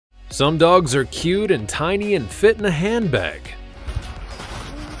Some dogs are cute and tiny and fit in a handbag.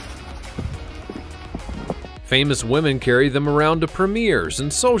 Famous women carry them around to premieres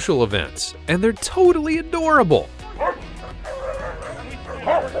and social events, and they're totally adorable.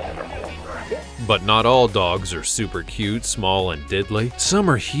 But not all dogs are super cute, small, and diddly. Some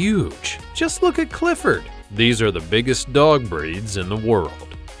are huge. Just look at Clifford. These are the biggest dog breeds in the world.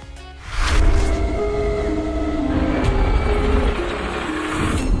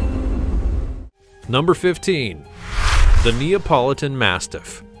 Number 15. The Neapolitan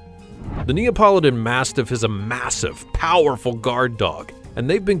Mastiff. The Neapolitan Mastiff is a massive, powerful guard dog, and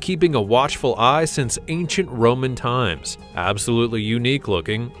they've been keeping a watchful eye since ancient Roman times. Absolutely unique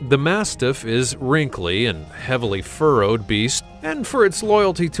looking, the Mastiff is wrinkly and heavily furrowed beast, and for its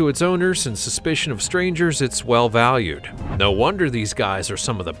loyalty to its owners and suspicion of strangers, it's well valued. No wonder these guys are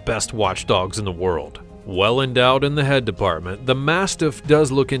some of the best watchdogs in the world. Well endowed in the head department, the Mastiff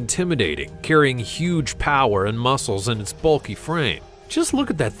does look intimidating, carrying huge power and muscles in its bulky frame. Just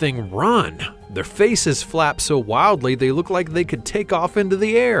look at that thing run. Their faces flap so wildly they look like they could take off into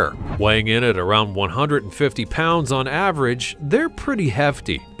the air. Weighing in at around 150 pounds on average, they're pretty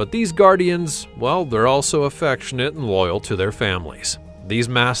hefty. But these guardians, well, they're also affectionate and loyal to their families. These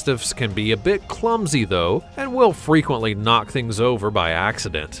Mastiffs can be a bit clumsy though, and will frequently knock things over by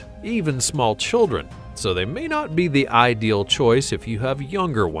accident, even small children. So they may not be the ideal choice if you have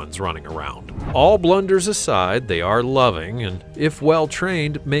younger ones running around. All blunders aside, they are loving and, if well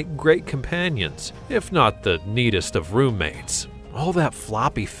trained, make great companions, if not the neatest of roommates. All that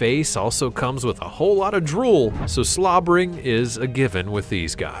floppy face also comes with a whole lot of drool, so slobbering is a given with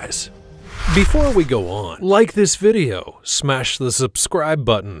these guys. Before we go on, like this video, smash the subscribe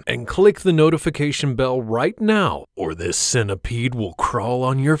button, and click the notification bell right now, or this centipede will crawl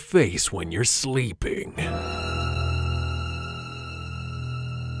on your face when you're sleeping.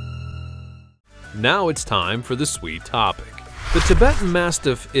 Now it's time for the sweet topic. The Tibetan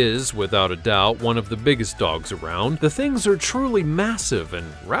Mastiff is, without a doubt, one of the biggest dogs around. The things are truly massive and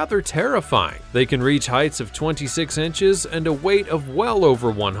rather terrifying. They can reach heights of 26 inches and a weight of well over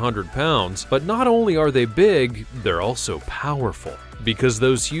 100 pounds, but not only are they big, they're also powerful, because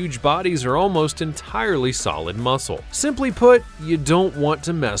those huge bodies are almost entirely solid muscle. Simply put, you don't want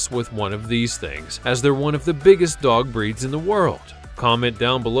to mess with one of these things, as they're one of the biggest dog breeds in the world. Comment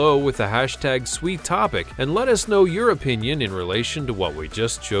down below with the hashtag #SweetTopic and let us know your opinion in relation to what we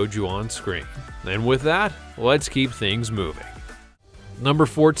just showed you on screen. And with that, let's keep things moving. Number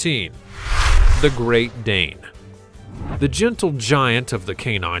 14. The Great Dane. The gentle giant of the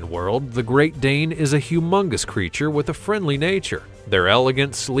canine world, the Great Dane is a humongous creature with a friendly nature. They're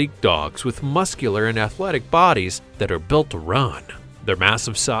elegant, sleek dogs with muscular and athletic bodies that are built to run. Their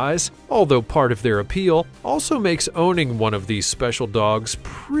massive size, although part of their appeal, also makes owning one of these special dogs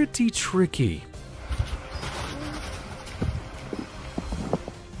pretty tricky.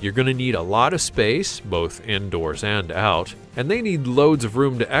 You're going to need a lot of space, both indoors and out, and they need loads of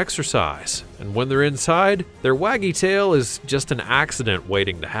room to exercise. And when they're inside, their waggy tail is just an accident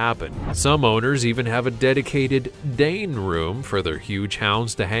waiting to happen. Some owners even have a dedicated Dane room for their huge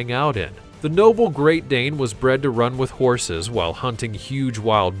hounds to hang out in. The noble Great Dane was bred to run with horses while hunting huge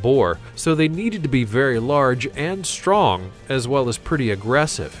wild boar, so they needed to be very large and strong, as well as pretty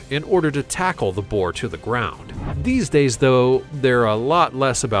aggressive, in order to tackle the boar to the ground. These days, though, they're a lot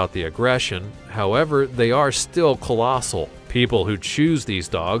less about the aggression. However, they are still colossal. People who choose these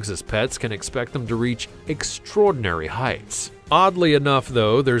dogs as pets can expect them to reach extraordinary heights. Oddly enough,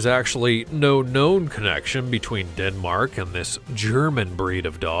 though, there's actually no known connection between Denmark and this German breed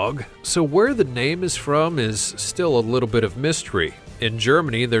of dog, so where the name is from is still a little bit of mystery. In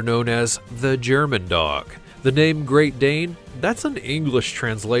Germany, they're known as the German dog. The name Great Dane, that's an English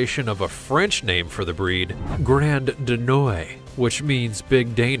translation of a French name for the breed, Grand Danois, which means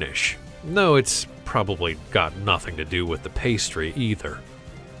Big Danish. No, it's probably got nothing to do with the pastry either.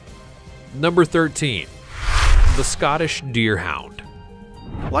 Number 13. The Scottish Deerhound.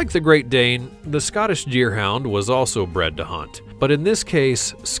 Like the Great Dane, the Scottish Deerhound was also bred to hunt, but in this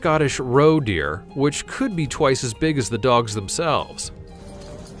case, Scottish roe deer, which could be twice as big as the dogs themselves.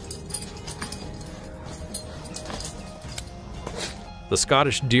 The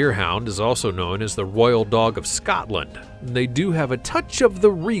Scottish Deerhound is also known as the Royal Dog of Scotland. They do have a touch of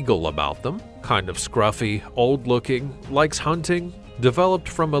the regal about them, kind of scruffy, old-looking, likes hunting, developed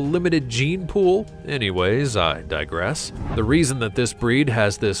from a limited gene pool. Anyways, I digress. The reason that this breed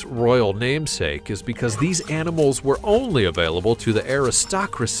has this royal namesake is because these animals were only available to the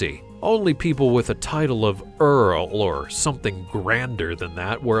aristocracy. Only people with a title of Earl or something grander than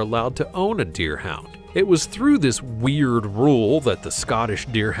that were allowed to own a deerhound. It was through this weird rule that the Scottish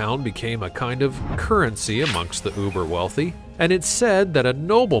Deerhound became a kind of currency amongst the uber-wealthy, and it's said that a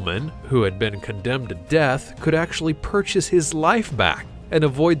nobleman who had been condemned to death could actually purchase his life back and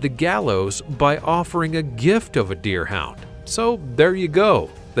avoid the gallows by offering a gift of a deerhound. So there you go.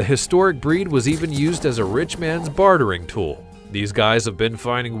 The historic breed was even used as a rich man's bartering tool. These guys have been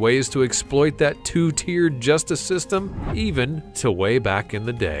finding ways to exploit that two-tiered justice system even to way back in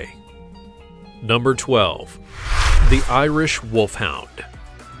the day. Number 12. The Irish Wolfhound.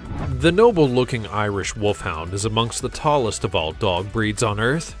 The noble-looking Irish Wolfhound is amongst the tallest of all dog breeds on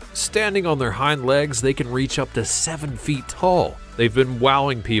Earth. Standing on their hind legs, they can reach up to 7 feet tall. They've been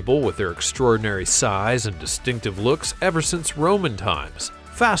wowing people with their extraordinary size and distinctive looks ever since Roman times.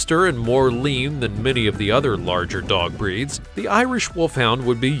 Faster and more lean than many of the other larger dog breeds, the Irish Wolfhound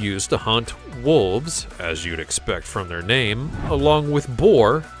would be used to hunt wolves, as you'd expect from their name, along with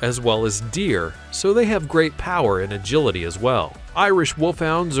boar as well as deer, so they have great power and agility as well. Irish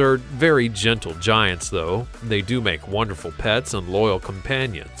Wolfhounds are very gentle giants though. They do make wonderful pets and loyal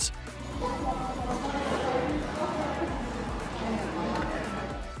companions.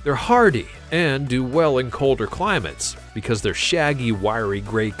 They're hardy and do well in colder climates because their shaggy, wiry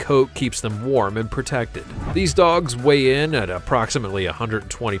gray coat keeps them warm and protected. These dogs weigh in at approximately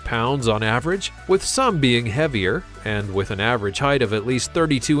 120 pounds on average, with some being heavier, and with an average height of at least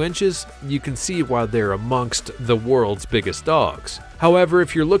 32 inches, you can see why they're amongst the world's biggest dogs. However,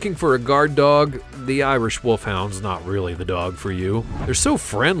 if you're looking for a guard dog, the Irish Wolfhound's not really the dog for you. They're so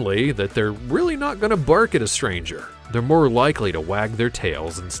friendly that they're really not going to bark at a stranger. They're more likely to wag their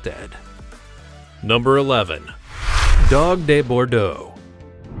tails instead. Number 11. Dog de Bordeaux.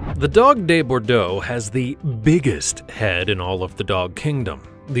 The Dog de Bordeaux has the biggest head in all of the dog kingdom.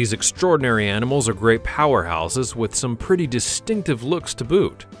 These extraordinary animals are great powerhouses with some pretty distinctive looks to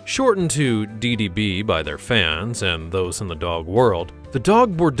boot. Shortened to DDB by their fans and those in the dog world, the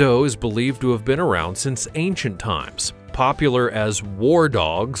Dog Bordeaux is believed to have been around since ancient times. Popular as war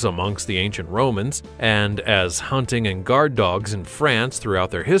dogs amongst the ancient Romans, and as hunting and guard dogs in France throughout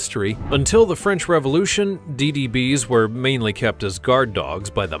their history, until the French Revolution, DDBs were mainly kept as guard dogs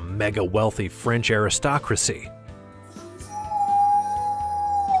by the mega-wealthy French aristocracy.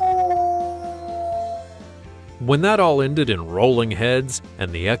 When that all ended in rolling heads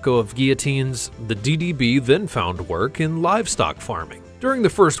and the echo of guillotines, the DDB then found work in livestock farming. During the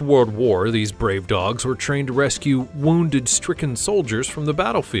First World War, these brave dogs were trained to rescue wounded, stricken soldiers from the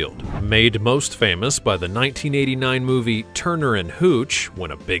battlefield. Made most famous by the 1989 movie Turner and Hooch,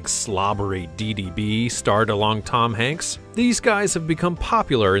 when a big slobbery DDB starred along Tom Hanks, these guys have become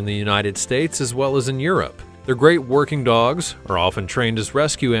popular in the United States as well as in Europe. They're great working dogs, are often trained as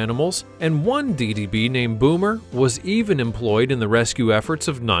rescue animals, and one DDB named Boomer was even employed in the rescue efforts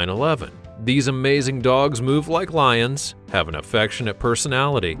of 9/11. These amazing dogs move like lions, have an affectionate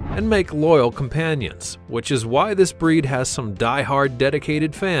personality, and make loyal companions, which is why this breed has some die-hard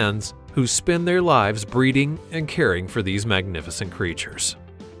dedicated fans who spend their lives breeding and caring for these magnificent creatures.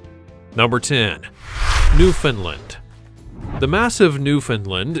 Number 10. Newfoundland. The massive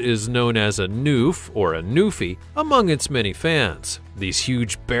Newfoundland is known as a Newf or a Newfie among its many fans. These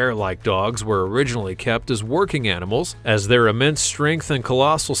huge bear-like dogs were originally kept as working animals, as their immense strength and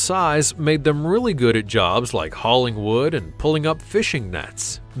colossal size made them really good at jobs like hauling wood and pulling up fishing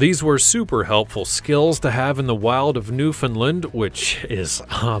nets. These were super helpful skills to have in the wild of Newfoundland, which is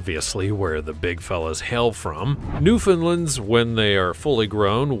obviously where the big fellas hail from. Newfoundlands, when they are fully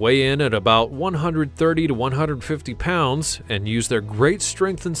grown, weigh in at about 130 to 150 pounds and use their great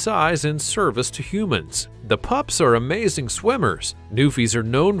strength and size in service to humans. The pups are amazing swimmers. Newfies are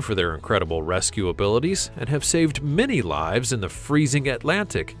known for their incredible rescue abilities and have saved many lives in the freezing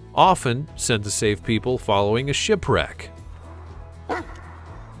Atlantic, often sent to save people following a shipwreck,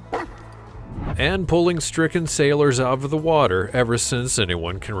 and pulling stricken sailors out of the water ever since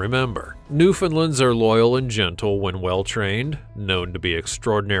anyone can remember. Newfoundlands are loyal and gentle when well trained, known to be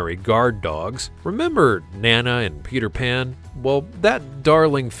extraordinary guard dogs. Remember Nana and Peter Pan? Well, that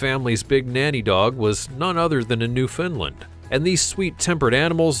darling family's big nanny dog was none other than a Newfoundland. And these sweet-tempered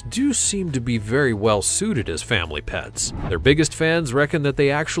animals do seem to be very well suited as family pets. Their biggest fans reckon that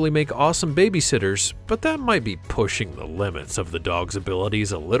they actually make awesome babysitters, but that might be pushing the limits of the dog's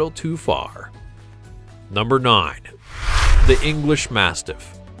abilities a little too far. Number 9. The English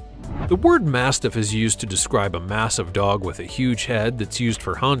Mastiff. The word mastiff is used to describe a massive dog with a huge head that's used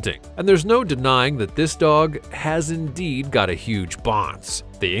for hunting, and there's no denying that this dog has indeed got a huge bonce.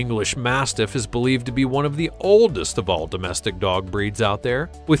 The English Mastiff is believed to be one of the oldest of all domestic dog breeds out there,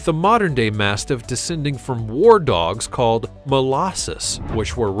 with the modern-day Mastiff descending from war dogs called Molossus,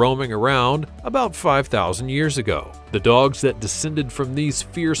 which were roaming around about 5,000 years ago. The dogs that descended from these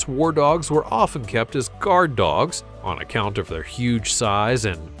fierce war dogs were often kept as guard dogs on account of their huge size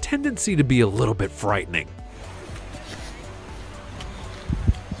and tendency to be a little bit frightening.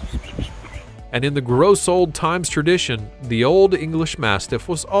 And in the gross old times tradition, the Old English Mastiff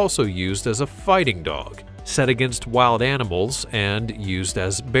was also used as a fighting dog, set against wild animals and used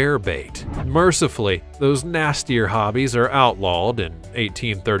as bear bait. Mercifully, those nastier hobbies are outlawed in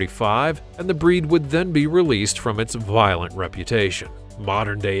 1835, and the breed would then be released from its violent reputation.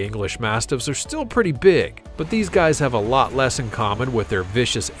 Modern-day English Mastiffs are still pretty big, but these guys have a lot less in common with their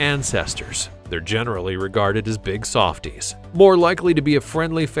vicious ancestors. They're generally regarded as big softies, more likely to be a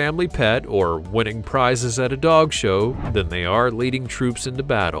friendly family pet or winning prizes at a dog show than they are leading troops into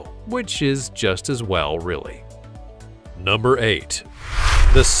battle, which is just as well, really. Number 8.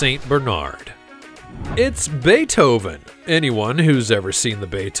 The Saint Bernard. It's Beethoven! Anyone who's ever seen the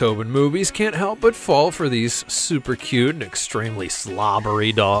Beethoven movies can't help but fall for these super cute and extremely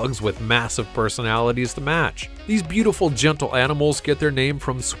slobbery dogs with massive personalities to match. These beautiful, gentle animals get their name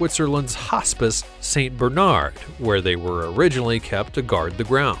from Switzerland's hospice, St. Bernard, where they were originally kept to guard the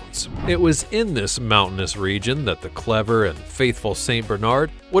grounds. It was in this mountainous region that the clever and faithful St.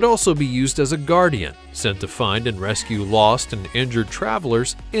 Bernard would also be used as a guardian, sent to find and rescue lost and injured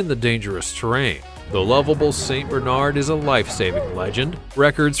travelers in the dangerous terrain. The lovable St. Bernard is a life-saving legend.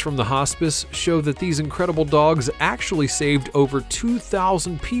 Records from the hospice show that these incredible dogs actually saved over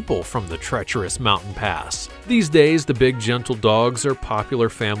 2,000 people from the treacherous mountain pass. These days, the big gentle dogs are popular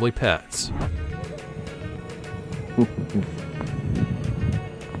family pets.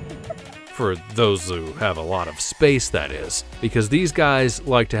 For those who have a lot of space, that is, because these guys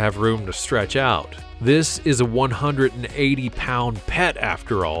like to have room to stretch out. This is a 180-pound pet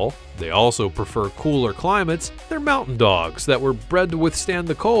after all. They also prefer cooler climates. They're mountain dogs that were bred to withstand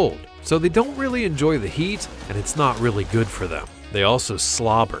the cold, so they don't really enjoy the heat, and it's not really good for them. They also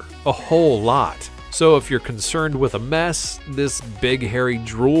slobber a whole lot. So if you're concerned with a mess, this big hairy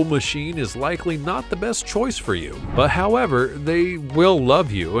drool machine is likely not the best choice for you. But however, they will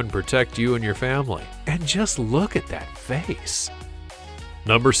love you and protect you and your family. And just look at that face.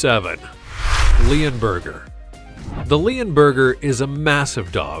 Number 7. Leonberger. The Leonberger is a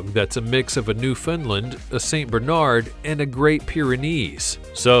massive dog that's a mix of a Newfoundland, a St. Bernard, and a Great Pyrenees.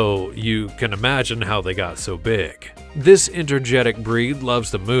 So you can imagine how they got so big. This energetic breed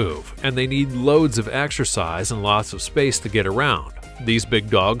loves to move, and they need loads of exercise and lots of space to get around. These big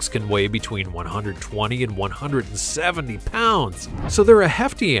dogs can weigh between 120 and 170 pounds, so they're a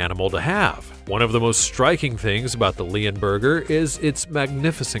hefty animal to have. One of the most striking things about the Leonberger is its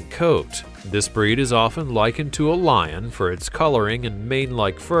magnificent coat. This breed is often likened to a lion for its coloring and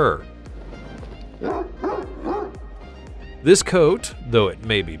mane-like fur. This coat, though it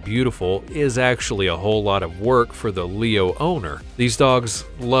may be beautiful, is actually a whole lot of work for the Leo owner. These dogs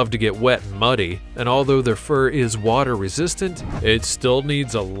love to get wet and muddy, and although their fur is water resistant, it still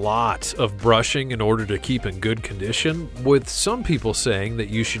needs a lot of brushing in order to keep in good condition, with some people saying that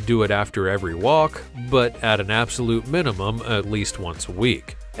you should do it after every walk, but at an absolute minimum at least once a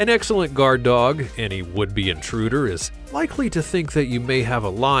week. An excellent guard dog, any would-be intruder, is likely to think that you may have a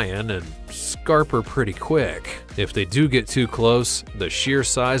lion and scarper pretty quick. If they do get too close, the sheer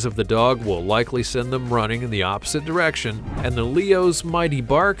size of the dog will likely send them running in the opposite direction, and the Leo's mighty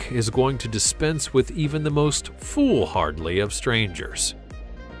bark is going to dispense with even the most foolhardy of strangers.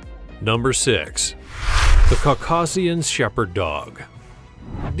 Number 6. The Caucasian Shepherd Dog.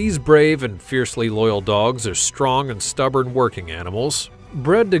 These brave and fiercely loyal dogs are strong and stubborn working animals.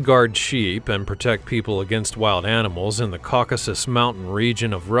 Bred to guard sheep and protect people against wild animals in the Caucasus Mountain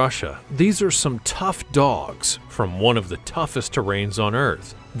region of Russia, these are some tough dogs from one of the toughest terrains on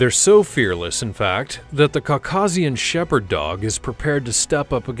Earth. They're so fearless, in fact, that the Caucasian Shepherd Dog is prepared to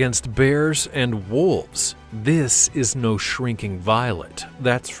step up against bears and wolves. This is no shrinking violet,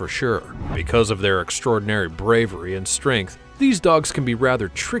 that's for sure. Because of their extraordinary bravery and strength, these dogs can be rather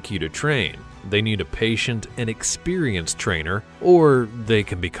tricky to train. They need a patient and experienced trainer, or they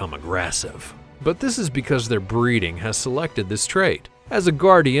can become aggressive. But this is because their breeding has selected this trait. As a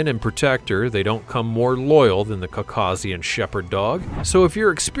guardian and protector, they don't come more loyal than the Caucasian Shepherd dog. So if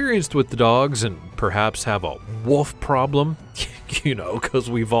you're experienced with the dogs and perhaps have a wolf problem, you know, because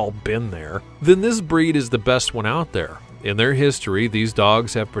we've all been there, then this breed is the best one out there. In their history, these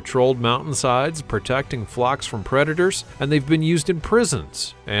dogs have patrolled mountainsides, protecting flocks from predators, and they've been used in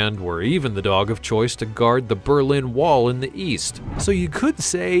prisons, and were even the dog of choice to guard the Berlin Wall in the east. So you could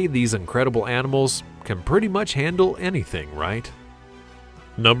say these incredible animals can pretty much handle anything, right?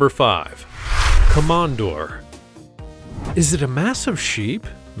 Number 5. Komondor. Is it a massive sheep?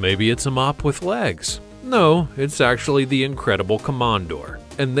 Maybe it's a mop with legs. No, it's actually the incredible Komondor,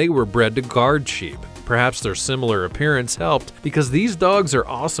 and they were bred to guard sheep. Perhaps their similar appearance helped because these dogs are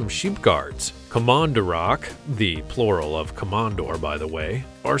awesome sheep guards. Komondorok, the plural of Komondor by the way,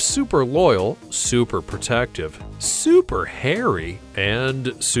 are super loyal, super protective, super hairy,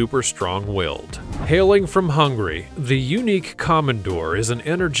 and super strong-willed. Hailing from Hungary, the unique Komondor is an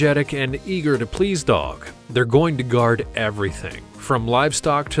energetic and eager-to-please dog. They're going to guard everything, from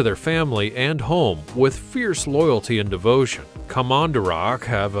livestock to their family and home, with fierce loyalty and devotion. Komondorok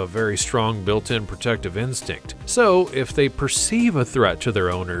have a very strong built-in protective instinct, so if they perceive a threat to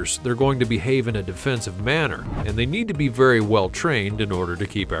their owners, they're going to behave in a defensive manner, and they need to be very well trained in order to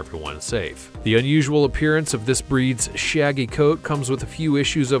keep everyone safe. The unusual appearance of this breed's shaggy coat comes with a few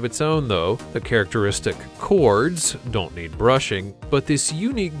issues of its own though. The characteristic cords don't need brushing, but this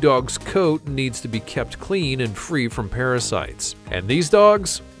unique dog's coat needs to be kept clean and free from parasites. And these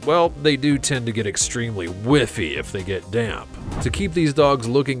dogs, well, they do tend to get extremely whiffy if they get damp. To keep these dogs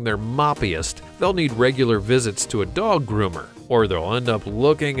looking their moppiest, they'll need regular visits to a dog groomer, or they'll end up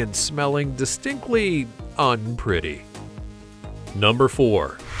looking and smelling distinctly unpretty. Number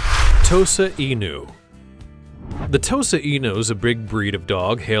 4. Tosa Inu. The Tosa Inu is a big breed of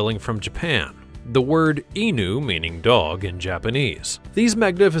dog hailing from Japan. The word Inu meaning dog in Japanese. These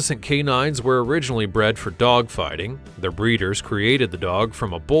magnificent canines were originally bred for dog fighting. Their breeders created the dog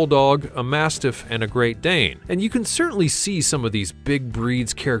from a bulldog, a mastiff, and a Great Dane. And you can certainly see some of these big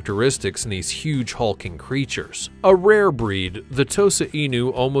breeds' characteristics in these huge hulking creatures. A rare breed, the Tosa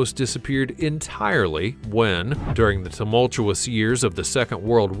Inu almost disappeared entirely when, during the tumultuous years of the Second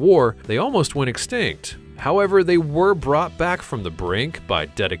World War, they almost went extinct. However, they were brought back from the brink by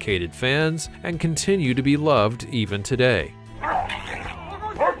dedicated fans and continue to be loved even today.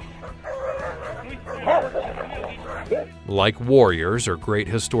 Like warriors or great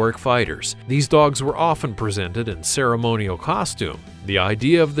historic fighters, these dogs were often presented in ceremonial costume. The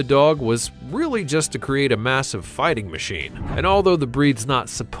idea of the dog was really just to create a massive fighting machine, and although the breed's not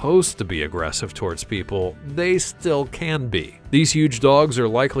supposed to be aggressive towards people, they still can be. These huge dogs are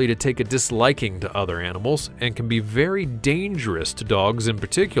likely to take a disliking to other animals and can be very dangerous to dogs in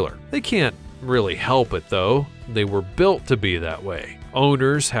particular. They can't really help it though, they were built to be that way.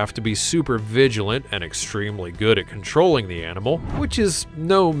 Owners have to be super vigilant and extremely good at controlling the animal, which is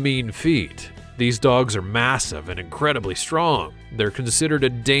no mean feat. These dogs are massive and incredibly strong. They're considered a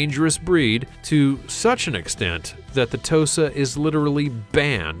dangerous breed to such an extent that the Tosa is literally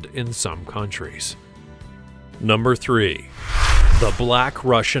banned in some countries. Number 3. The Black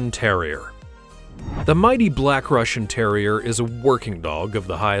Russian Terrier. The mighty Black Russian Terrier is a working dog of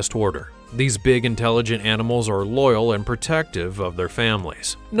the highest order. These big, intelligent animals are loyal and protective of their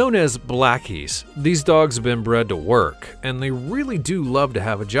families. Known as blackies, these dogs have been bred to work, and they really do love to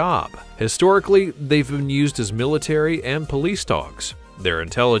have a job. Historically, they've been used as military and police dogs. Their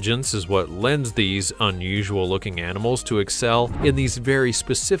intelligence is what lends these unusual-looking animals to excel in these very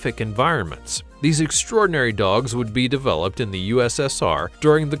specific environments. These extraordinary dogs would be developed in the USSR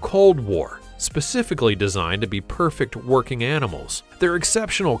during the Cold War, specifically designed to be perfect working animals. Their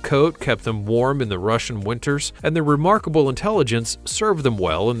exceptional coat kept them warm in the Russian winters, and their remarkable intelligence served them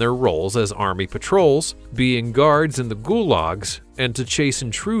well in their roles as army patrols, being guards in the gulags, and to chase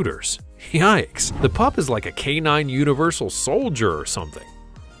intruders. Yikes, the pup is like a canine universal soldier or something.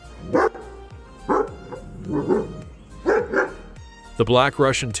 The Black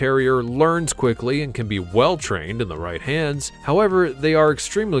Russian Terrier learns quickly and can be well trained in the right hands. However, they are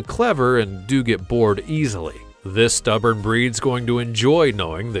extremely clever and do get bored easily. This stubborn breed's going to enjoy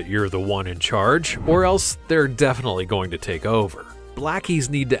knowing that you're the one in charge, or else they're definitely going to take over. Blackies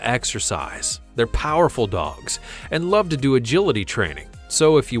need to exercise. They're powerful dogs and love to do agility training.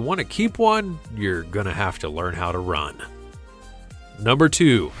 So if you want to keep one, you're gonna have to learn how to run. Number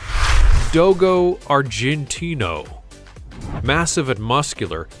 2. Dogo Argentino. Massive and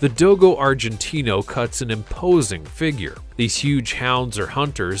muscular, the Dogo Argentino cuts an imposing figure. These huge hounds are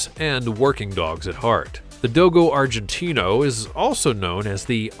hunters and working dogs at heart. The Dogo Argentino is also known as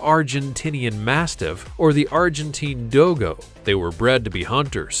the Argentinian Mastiff or the Argentine Dogo. They were bred to be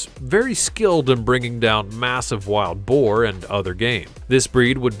hunters, very skilled in bringing down massive wild boar and other game. This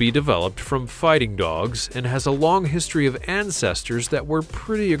breed would be developed from fighting dogs and has a long history of ancestors that were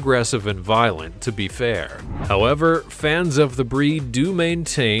pretty aggressive and violent, to be fair. However, fans of the breed do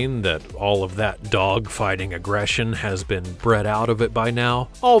maintain that all of that dog fighting aggression has been bred out of it by now,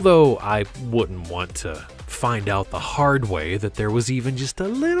 although I wouldn't want to find out the hard way that there was even just a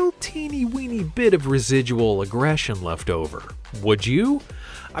little teeny weeny bit of residual aggression left over. Would you?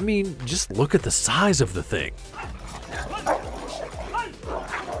 I mean, just look at the size of the thing.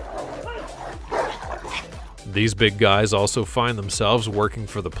 These big guys also find themselves working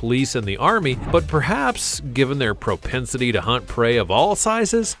for the police and the army, but perhaps, given their propensity to hunt prey of all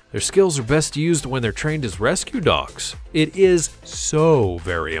sizes, their skills are best used when they're trained as rescue dogs. It is so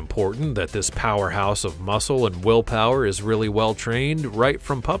very important that this powerhouse of muscle and willpower is really well trained right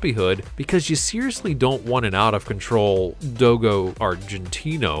from puppyhood, because you seriously don't want an out-of-control Dogo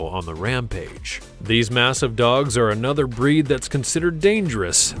Argentino on the rampage. These massive dogs are another breed that's considered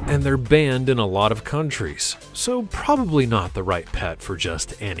dangerous, and they're banned in a lot of countries, so probably not the right pet for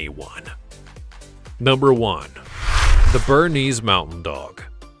just anyone. Number 1. The Bernese Mountain Dog.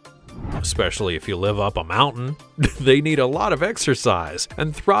 Especially if you live up a mountain, they need a lot of exercise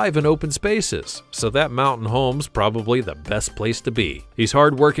and thrive in open spaces, so that mountain home's probably the best place to be. These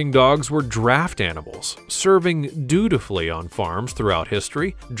hard-working dogs were draft animals, serving dutifully on farms throughout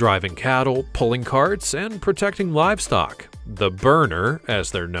history, driving cattle, pulling carts, and protecting livestock. The Berner,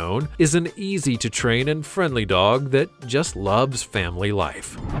 as they're known, is an easy-to-train and friendly dog that just loves family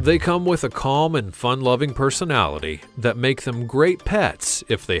life. They come with a calm and fun-loving personality that make them great pets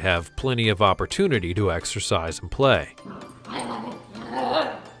if they have plenty of opportunity to exercise and play.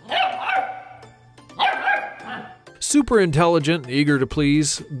 Super intelligent, eager to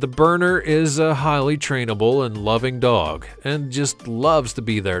please, the Berner is a highly trainable and loving dog, and just loves to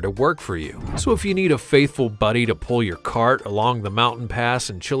be there to work for you. So if you need a faithful buddy to pull your cart along the mountain pass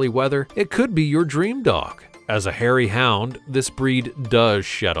in chilly weather, it could be your dream dog. As a hairy hound, this breed does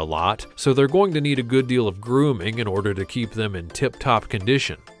shed a lot, so they're going to need a good deal of grooming in order to keep them in tip-top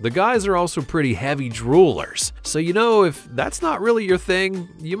condition. The guys are also pretty heavy droolers, so if that's not really your thing,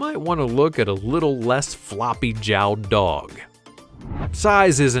 you might want to look at a little less floppy-jowed dog.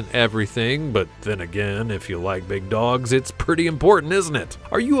 Size isn't everything, but then again, if you like big dogs, it's pretty important, isn't it?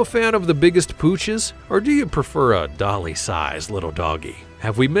 Are you a fan of the biggest pooches, or do you prefer a dolly-sized little doggy?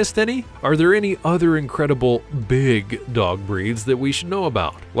 Have we missed any? Are there any other incredible big dog breeds that we should know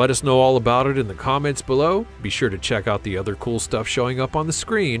about? Let us know all about it in the comments below. Be sure to check out the other cool stuff showing up on the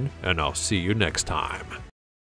screen, and I'll see you next time.